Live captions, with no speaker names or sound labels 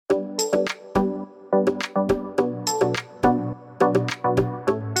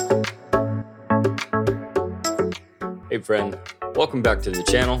friend. Welcome back to the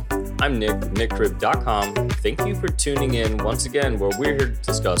channel. I'm Nick, nickcrib.com. Thank you for tuning in once again, where we're here to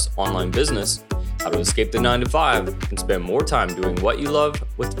discuss online business, how to escape the 9 to 5 and spend more time doing what you love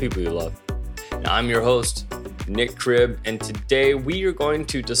with the people you love. Now, I'm your host, Nick Cribb, and today we are going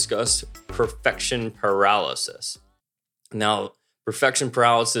to discuss perfection paralysis. Now, perfection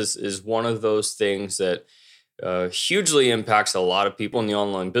paralysis is one of those things that hugely impacts a lot of people in the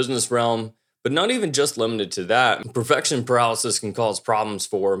online business realm. But not even just limited to that. Perfection paralysis can cause problems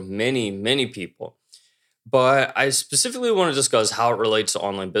for many people. But I specifically want to discuss how it relates to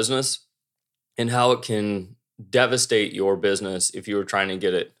online business and how it can devastate your business if you were trying to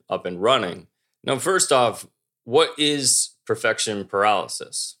get it up and running. Now, first off, what is perfection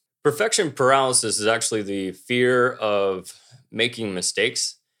paralysis? Perfection paralysis is actually the fear of making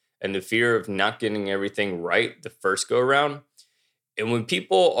mistakes and the fear of not getting everything right the first go around. And when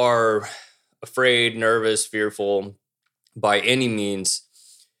people are afraid, nervous, fearful by any means,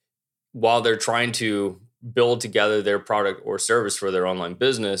 while they're trying to build together their product or service for their online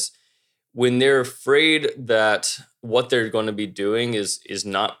business, when they're afraid that what they're going to be doing is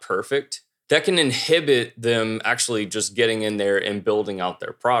not perfect, that can inhibit them actually just getting in there and building out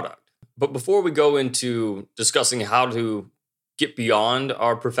their product. But before we go into discussing how to get beyond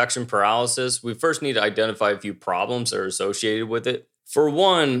our perfection paralysis, we first need to identify a few problems that are associated with it. For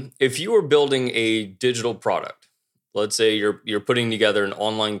one, if you are building a digital product, let's say you're putting together an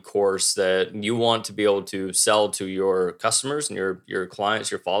online course that you want to be able to sell to your customers and your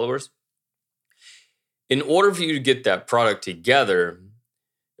clients, your followers, in order for you to get that product together,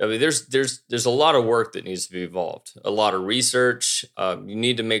 I mean, there's a lot of work that needs to be involved, a lot of research. You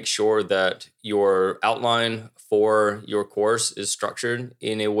need to make sure that your outline for your course is structured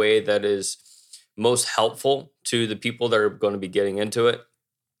in a way that is most helpful to the people that are going to be getting into it.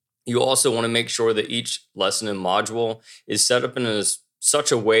 You also want to make sure that each lesson and module is set up in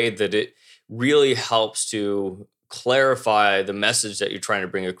such a way that it really helps to clarify the message that you're trying to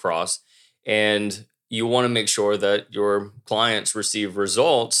bring across. And you want to make sure that your clients receive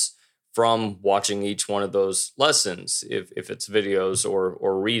results from watching each one of those lessons, if it's videos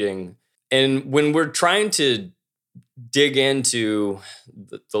or reading. And when we're trying to dig into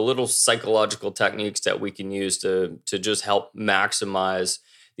the little psychological techniques that we can use to just help maximize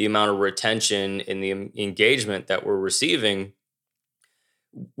the amount of retention and the engagement that we're receiving,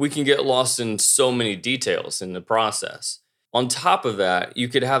 we can get lost in so many details in the process. On top of that, you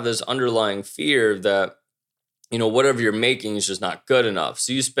could have this underlying fear that, whatever you're making is just not good enough.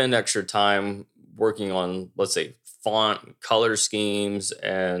 So you spend extra time working on, let's say, font, color schemes,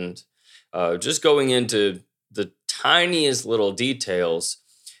 and just going into the tiniest little details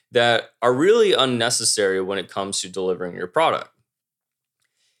that are really unnecessary when it comes to delivering your product.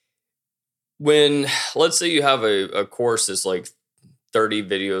 When, let's say you have a course that's like 30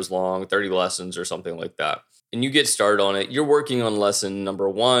 videos long, 30 lessons or something like that, and you get started on it, you're working on lesson number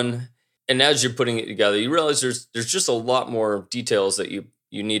 1, and as you're putting it together, you realize there's just a lot more details that you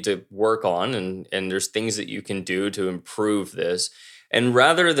need to work on, and there's things that you can do to improve this. And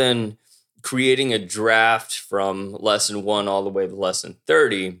rather than creating a draft from lesson 1 all the way to lesson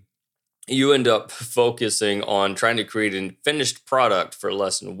 30, you end up focusing on trying to create a finished product for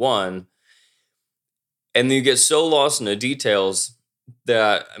lesson 1. And then you get so lost in the details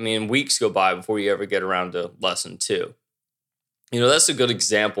that, weeks go by before you ever get around to lesson 2. That's a good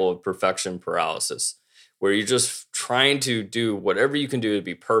example of perfection paralysis, where you're just trying to do whatever you can do to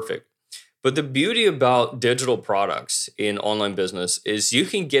be perfect. But the beauty about digital products in online business is you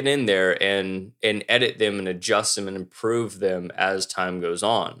can get in there and edit them and adjust them and improve them as time goes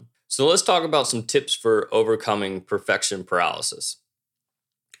on. So let's talk about some tips for overcoming perfection paralysis.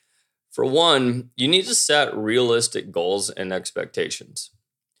 For one, you need to set realistic goals and expectations.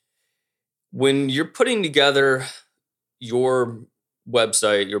 When you're putting together your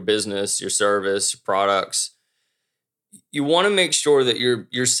website, your business, your service, your products, you want to make sure that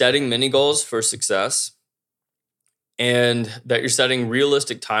you're setting mini goals for success and that you're setting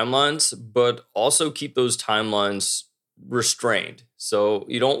realistic timelines, but also keep those timelines restrained. So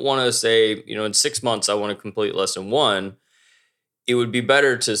you don't want to say, in 6 months, I want to complete lesson 1. It would be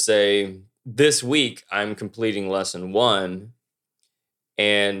better to say, this week, I'm completing lesson 1.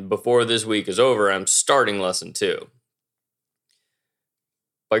 And before this week is over, I'm starting lesson 2.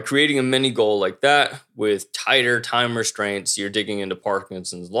 By creating a mini goal like that with tighter time restraints, you're digging into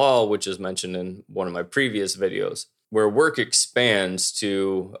Parkinson's law, which is mentioned in one of my previous videos, where work expands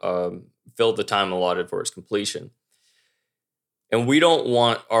to fill the time allotted for its completion. And we don't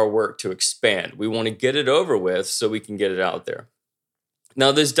want our work to expand. We want to get it over with so we can get it out there.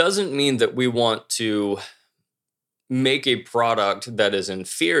 Now, this doesn't mean that we want to make a product that is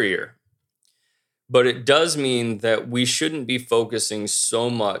inferior. But it does mean that we shouldn't be focusing so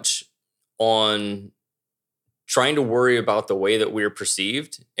much on trying to worry about the way that we're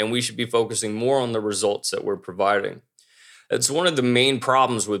perceived, and we should be focusing more on the results that we're providing. It's one of the main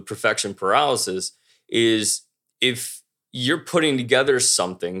problems with perfection paralysis is if you're putting together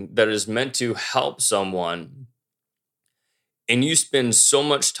something that is meant to help someone and you spend so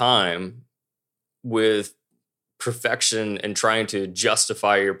much time with perfection and trying to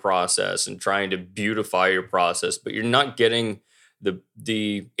justify your process and trying to beautify your process, but you're not getting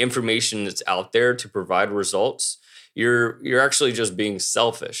the information that's out there to provide results, you're actually just being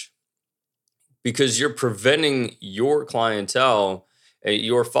selfish, because you're preventing your clientele,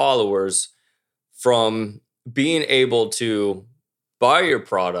 your followers, from being able to buy your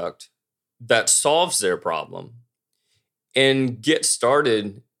product that solves their problem and get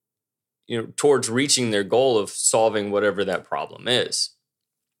started, towards reaching their goal of solving whatever that problem is.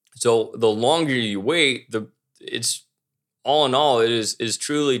 So the longer you wait, it's all in all, it is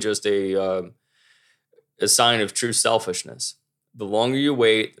truly just a sign of true selfishness. The longer you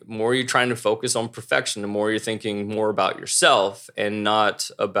wait, the more you're trying to focus on perfection, the more you're thinking more about yourself and not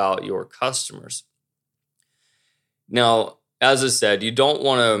about your customers. Now, as I said, you don't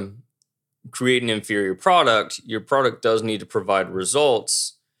want to create an inferior product. Your product does need to provide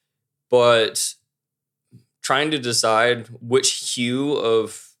results, but trying to decide which hue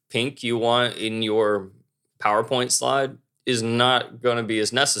of pink you want in your PowerPoint slide is not going to be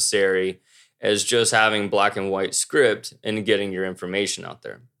as necessary as just having black and white script and getting your information out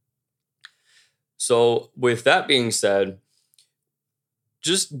there. So with that being said,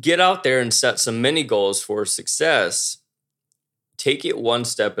 just get out there and set some mini goals for success. Take it one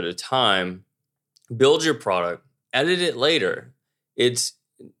step at a time, build your product, edit it later. It's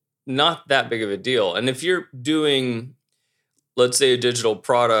not that big of a deal. And if you're doing, let's say, a digital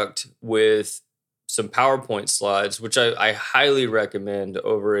product with some PowerPoint slides, which I highly recommend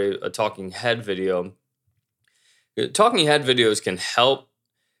over a talking head video. Talking head videos can help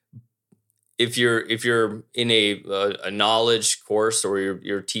if you're in a knowledge course or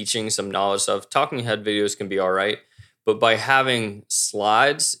you're teaching some knowledge stuff. Talking head videos can be all right, but by having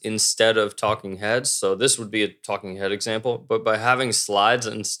slides instead of talking heads, so this would be a talking head example, but by having slides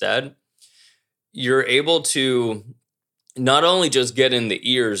instead, you're able to not only just get in the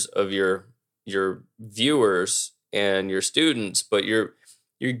ears of your viewers and your students, but you're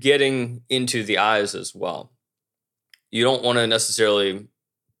getting into the eyes as well. You don't want to necessarily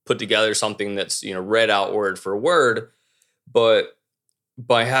put together something that's read out word for word, but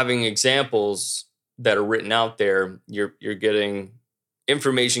by having examples that are written out there, you're getting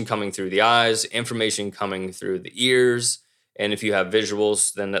information coming through the eyes, information coming through the ears, and if you have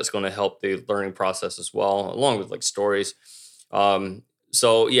visuals, then that's going to help the learning process as well, along with like stories.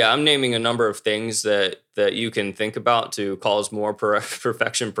 So yeah, I'm naming a number of things that you can think about to cause more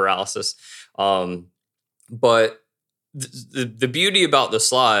perfection paralysis. But the beauty about the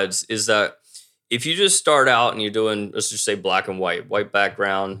slides is that if you just start out and you're doing, let's just say black and white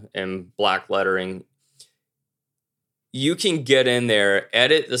background and black lettering, you can get in there,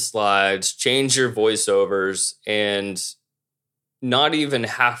 edit the slides, change your voiceovers, and not even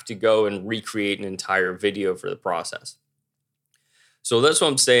have to go and recreate an entire video for the process. So that's what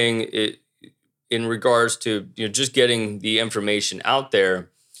I'm saying in regards to just getting the information out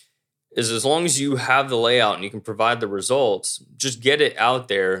there, is as long as you have the layout and you can provide the results, just get it out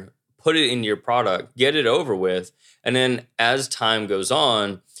there, put it in your product, get it over with. And then as time goes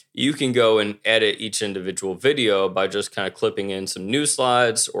on, you can go and edit each individual video by just kind of clipping in some new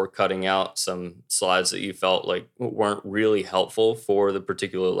slides or cutting out some slides that you felt like weren't really helpful for the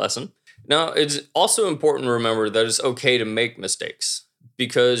particular lesson. Now, it's also important to remember that it's okay to make mistakes,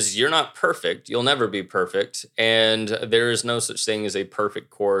 because you're not perfect. You'll never be perfect. And there is no such thing as a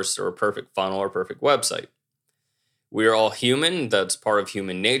perfect course or a perfect funnel or perfect website. We are all human. That's part of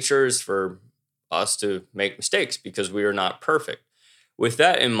human nature, is for us to make mistakes because we are not perfect. With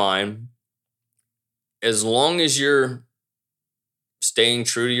that in mind, as long as you're staying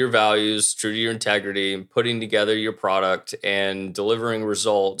true to your values, true to your integrity, and putting together your product and delivering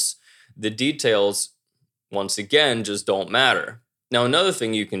results, the details, once again, just don't matter. Now, another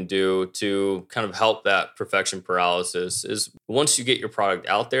thing you can do to kind of help that perfection paralysis is once you get your product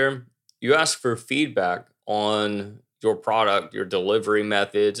out there, you ask for feedback on your product, your delivery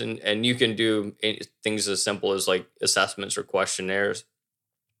methods, and you can do things as simple as like assessments or questionnaires.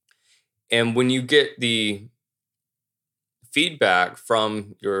 And when you get the feedback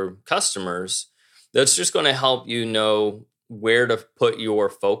from your customers, that's just going to help you know where to put your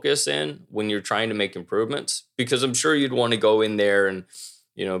focus in when you're trying to make improvements, because I'm sure you'd want to go in there and,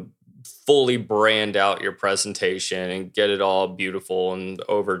 fully brand out your presentation and get it all beautiful and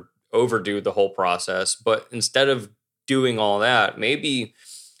overdo the whole process. But instead of doing all that, maybe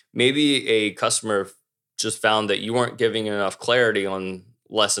a customer just found that you weren't giving enough clarity on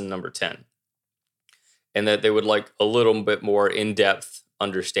lesson number 10, and that they would like a little bit more in-depth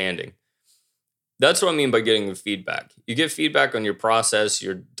understanding. That's what I mean by getting the feedback. You get feedback on your process,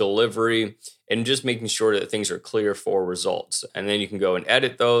 your delivery, and just making sure that things are clear for results. And then you can go and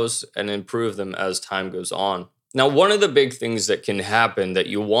edit those and improve them as time goes on. Now, one of the big things that can happen that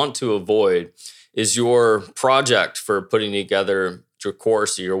you want to avoid is your project for putting together your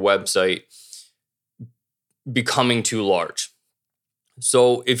course or your website becoming too large.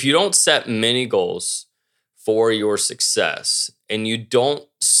 So if you don't set many goals for your success, and you don't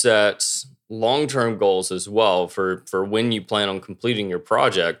set long-term goals as well for when you plan on completing your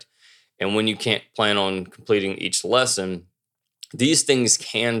project and when you can't plan on completing each lesson, these things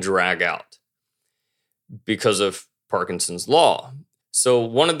can drag out because of Parkinson's law. So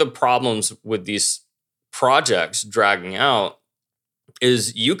one of the problems with these projects dragging out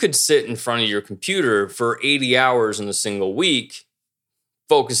is you could sit in front of your computer for 80 hours in a single week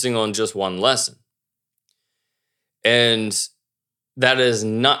focusing on just one lesson. And that is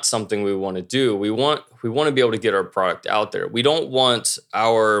not something we want to do. We want to be able to get our product out there. We don't want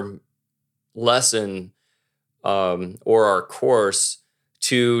our lesson or our course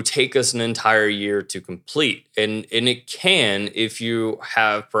to take us an entire year to complete. And it can if you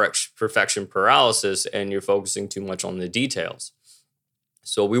have perfection paralysis and you're focusing too much on the details.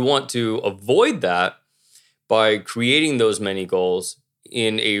 So we want to avoid that by creating those many goals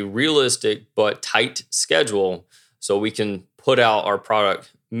in a realistic but tight schedule, so we can put out our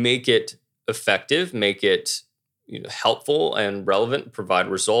product, make it effective, make it helpful and relevant, provide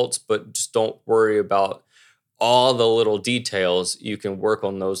results, but just don't worry about all the little details. You can work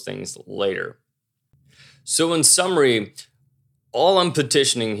on those things later. So in summary, all I'm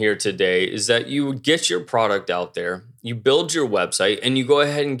petitioning here today is that you get your product out there, you build your website, and you go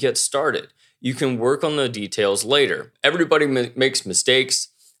ahead and get started. You can work on the details later. Everybody makes mistakes.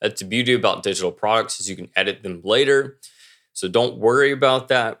 That's the beauty about digital products, is you can edit them later. So don't worry about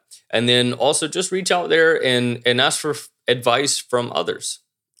that. And then also just reach out there and ask for advice from others.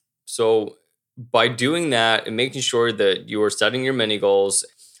 So by doing that and making sure that you are setting your mini goals,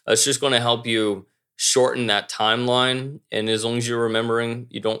 that's just going to help you shorten that timeline. And as long as you're remembering,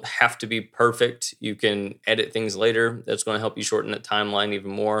 you don't have to be perfect. You can edit things later. That's going to help you shorten that timeline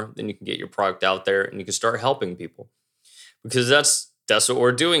even more. Then you can get your product out there and you can start helping people. Because that's what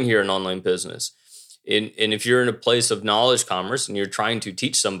we're doing here in online business. And if you're in a place of knowledge commerce and you're trying to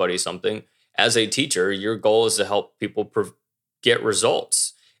teach somebody something, as a teacher, your goal is to help people get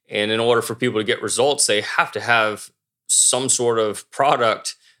results. And in order for people to get results, they have to have some sort of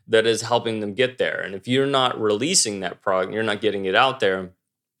product that is helping them get there. And if you're not releasing that product, you're not getting it out there,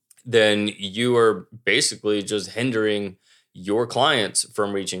 then you are basically just hindering your clients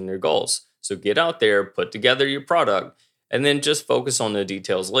from reaching their goals. So get out there, put together your product, and then just focus on the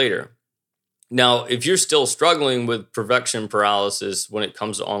details later. Now, if you're still struggling with perfection paralysis when it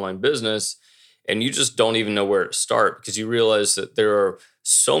comes to online business, and you just don't even know where to start because you realize that there are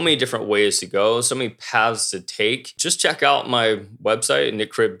so many different ways to go, so many paths to take, just check out my website,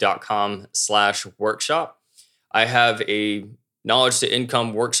 nickcribb.com/workshop. I have a knowledge to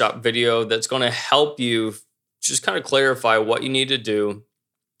income workshop video that's going to help you just kind of clarify what you need to do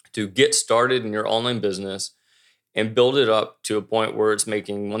to get started in your online business and build it up to a point where it's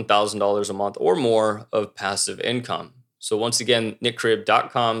making $1,000 a month or more of passive income. So once again,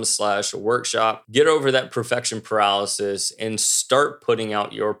 nickcribb.com/workshop. Get over that perfection paralysis and start putting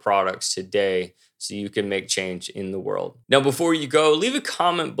out your products today so you can make change in the world. Now, before you go, leave a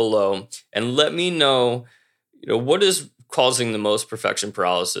comment below and let me know, what is causing the most perfection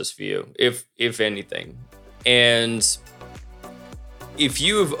paralysis for you, if anything. And if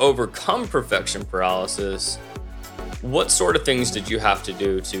you have overcome perfection paralysis, what sort of things did you have to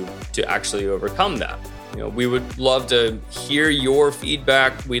do to actually overcome that? We would love to hear your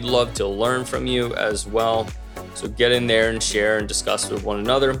feedback. We'd love to learn from you as well. So get in there and share and discuss with one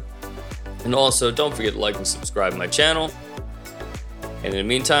another. And also, don't forget to like and subscribe to my channel. And in the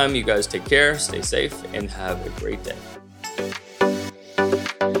meantime, you guys take care, stay safe, and have a great day.